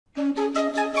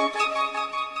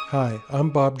Hi,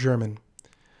 I'm Bob German,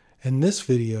 and this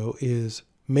video is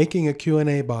Making a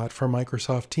Q&A Bot for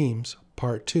Microsoft Teams,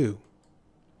 Part 2.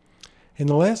 In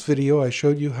the last video, I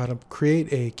showed you how to create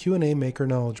a QnA Maker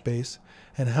knowledge base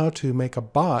and how to make a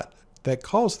bot that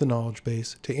calls the knowledge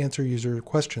base to answer user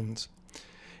questions.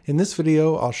 In this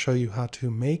video, I'll show you how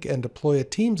to make and deploy a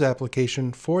Teams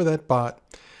application for that bot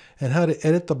and how to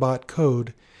edit the bot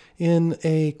code in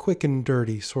a quick and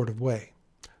dirty sort of way.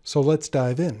 So let's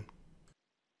dive in.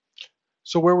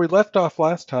 So where we left off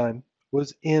last time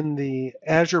was in the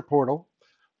Azure Portal,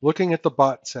 looking at the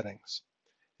bot settings.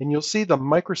 And you'll see the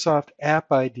Microsoft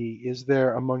App ID is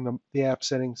there among the app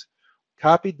settings.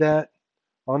 Copied that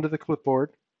onto the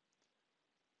clipboard,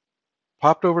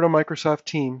 popped over to Microsoft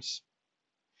Teams,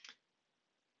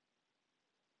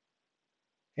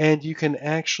 and you can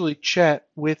actually chat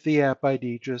with the app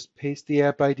ID. Just paste the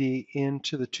app ID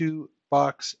into the to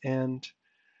box, and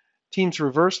Teams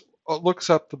reverse looks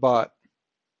up the bot,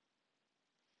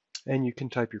 and you can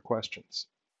type your questions.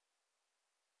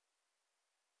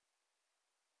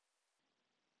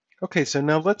 Okay, so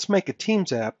now let's make a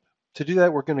Teams app. To do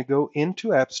that, we're going to go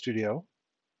into App Studio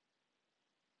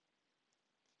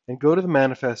and go to the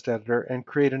manifest editor and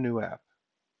create a new app.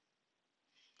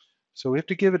 So we have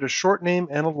to give it a short name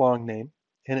and a long name,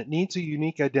 and it needs a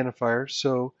unique identifier,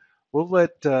 so we'll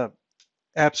let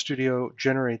App Studio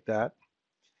generate that.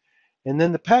 And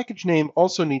then the package name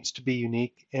also needs to be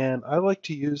unique, and I like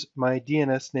to use my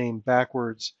DNS name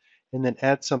backwards and then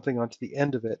add something onto the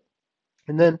end of it.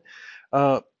 And then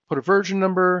put a version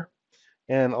number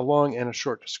and a long and a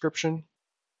short description.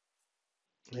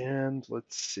 And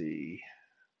let's see.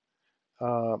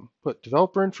 Put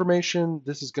developer information.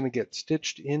 This is going to get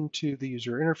stitched into the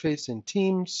user interface in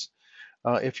Teams.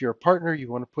 If you're a partner,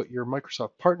 you want to put your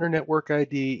Microsoft Partner Network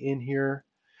ID in here.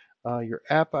 Your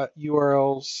app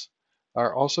URLs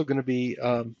are also going to be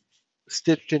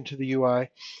stitched into the UI.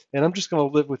 And I'm just going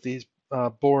to live with these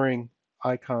boring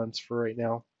icons for right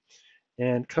now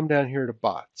and come down here to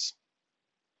bots.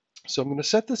 So I'm going to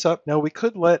set this up. Now we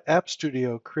could let App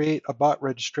Studio create a bot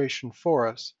registration for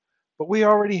us, but we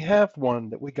already have one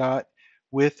that we got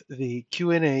with the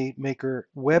QnA Maker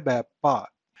web app bot.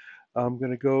 I'm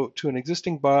going to go to an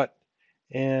existing bot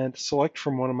and select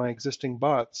from one of my existing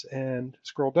bots and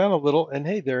scroll down a little, and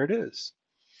hey, there it is.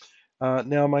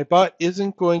 Now my bot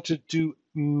isn't going to do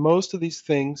most of these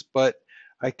things, but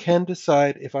I can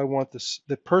decide if I want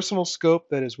the personal scope,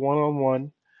 that is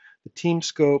one-on-one, the team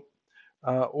scope,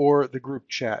 or the group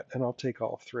chat, and I'll take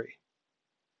all three.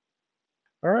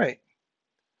 All right,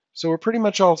 so we're pretty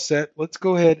much all set. Let's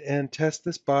go ahead and test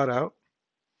this bot out.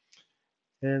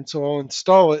 And so I'll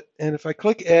install it, and if I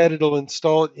click add, it'll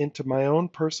install it into my own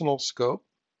personal scope.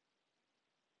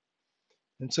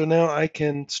 And so now I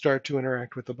can start to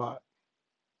interact with the bot.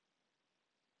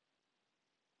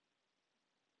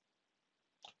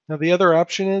 Now the other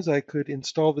option is I could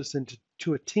install this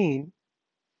into a team.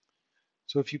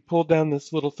 So if you pull down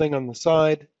this little thing on the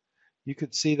side, you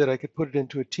could see that I could put it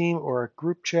into a team or a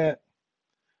group chat.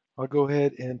 I'll go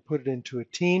ahead and put it into a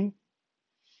team,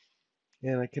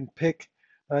 and I can pick.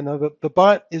 Now the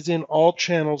bot is in all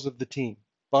channels of the team.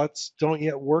 Bots don't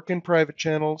yet work in private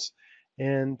channels,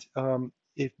 and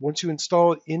once you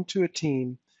install it into a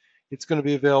team, it's going to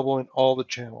be available in all the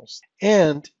channels.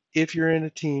 And if you're in a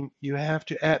team, you have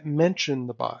to mention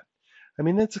the bot. I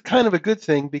mean, that's kind of a good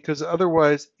thing, because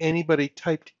otherwise anybody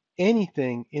typed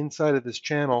anything inside of this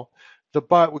channel, the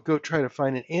bot would go try to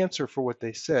find an answer for what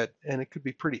they said, and it could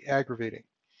be pretty aggravating.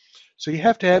 So you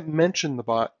have to mention the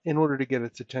bot in order to get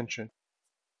its attention.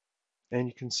 And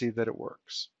you can see that it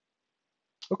works.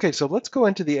 Okay, so let's go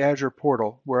into the Azure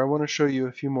Portal, where I want to show you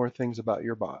a few more things about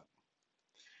your bot.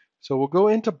 So we'll go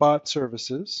into Bot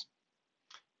Services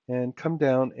and come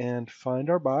down and find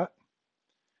our bot.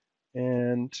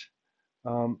 And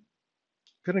I'm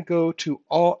going to go to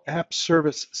All App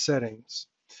Service Settings.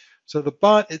 So the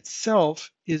bot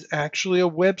itself is actually a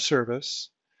web service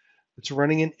that's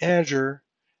running in Azure,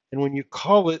 and when you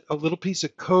call it, a little piece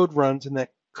of code runs, and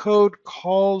that code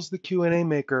calls the QnA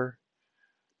Maker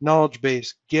knowledge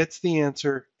base, gets the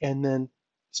answer, and then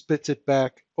spits it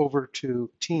back over to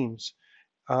Teams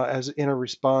as in a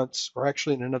response, or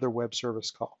actually in another web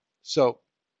service call. So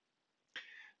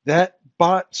that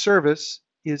bot service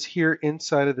is here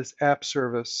inside of this app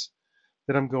service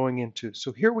that I'm going into.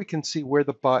 So here we can see where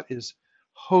the bot is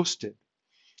hosted.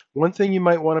 One thing you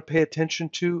might want to pay attention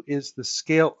to is the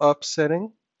scale up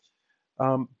setting.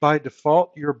 By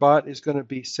default, your bot is going to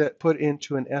be put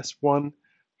into an S1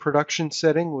 production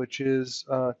setting, which is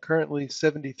currently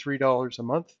 $73 a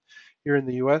month here in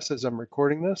the US as I'm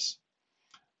recording this.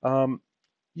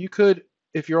 You could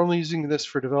if you're only using this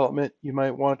for development, you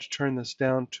might want to turn this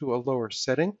down to a lower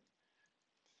setting.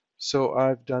 So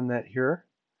I've done that here.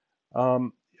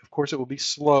 Of course, it will be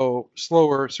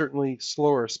slower, certainly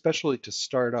slower, especially to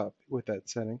start up with that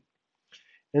setting.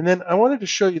 And then I wanted to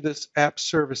show you this app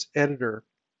service editor.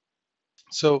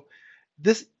 So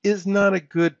this is not a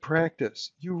good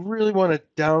practice. You really want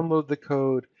to download the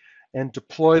code and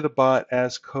deploy the bot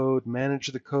as code, manage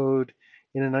the code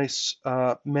in a nice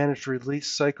managed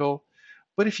release cycle.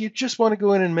 But if you just want to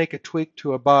go in and make a tweak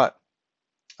to a bot,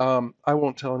 I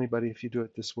won't tell anybody if you do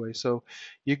it this way. So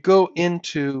you go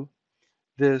into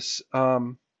this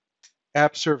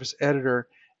app service editor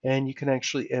and you can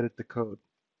actually edit the code.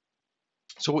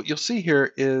 So what you'll see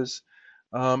here is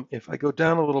if I go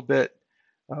down a little bit,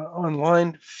 on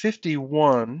line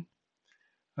 51,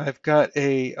 I've got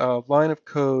a line of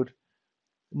code,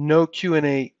 no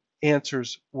Q&A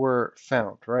answers were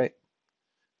found, right?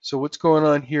 So what's going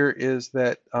on here is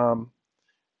that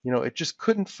it just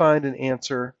couldn't find an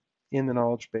answer in the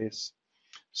knowledge base.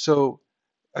 So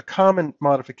a common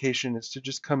modification is to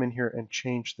just come in here and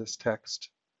change this text.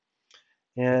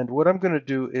 And what I'm going to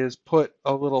do is put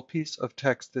a little piece of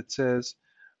text that says,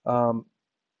 no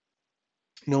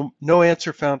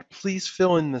answer found, please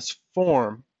fill in this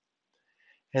form.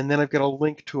 And then I've got a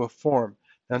link to a form.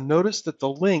 Now notice that the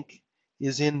link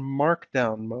is in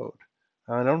Markdown mode.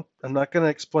 I'm not going to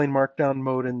explain Markdown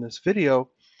mode in this video,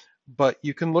 but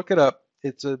you can look it up.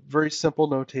 It's a very simple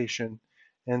notation.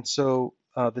 And so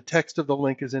the text of the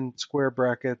link is in square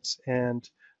brackets, and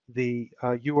the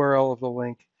URL of the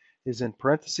link is in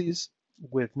parentheses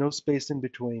with no space in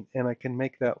between, and I can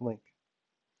make that link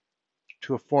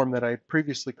to a form that I had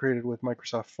previously created with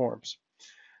Microsoft Forms.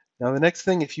 Now the next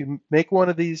thing, if you make one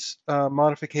of these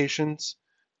modifications,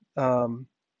 you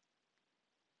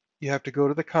have to go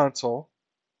to the console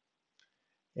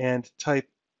and type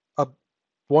a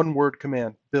one-word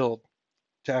command, build,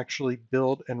 to actually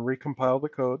build and recompile the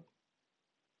code.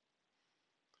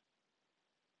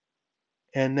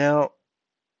 And now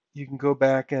you can go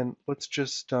back and let's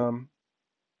just went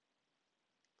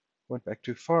back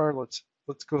too far. Let's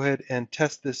go ahead and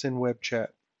test this in web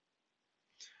chat.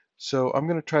 So I'm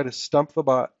going to try to stump the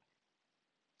bot.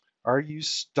 Are you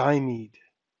stymied?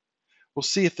 We'll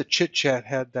see if the chit chat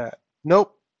had that.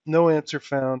 Nope, no answer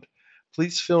found.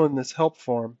 Please fill in this help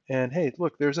form. And hey,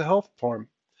 look, there's a help form.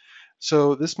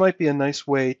 So this might be a nice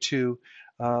way to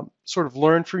sort of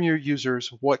learn from your users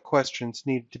what questions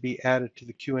need to be added to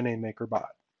the QnA Maker bot.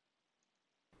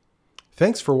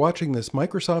 Thanks for watching this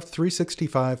Microsoft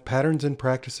 365 Patterns and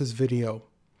Practices video.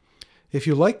 If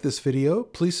you like this video,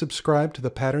 please subscribe to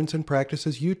the Patterns and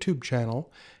Practices YouTube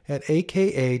channel at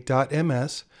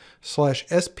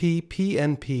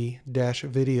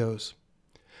aka.ms/sppnp-videos.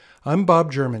 I'm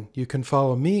Bob German. You can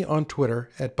follow me on Twitter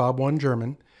at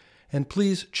Bob1German, and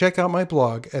please check out my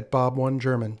blog at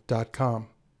bob1german.com.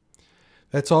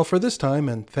 That's all for this time,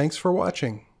 and thanks for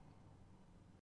watching.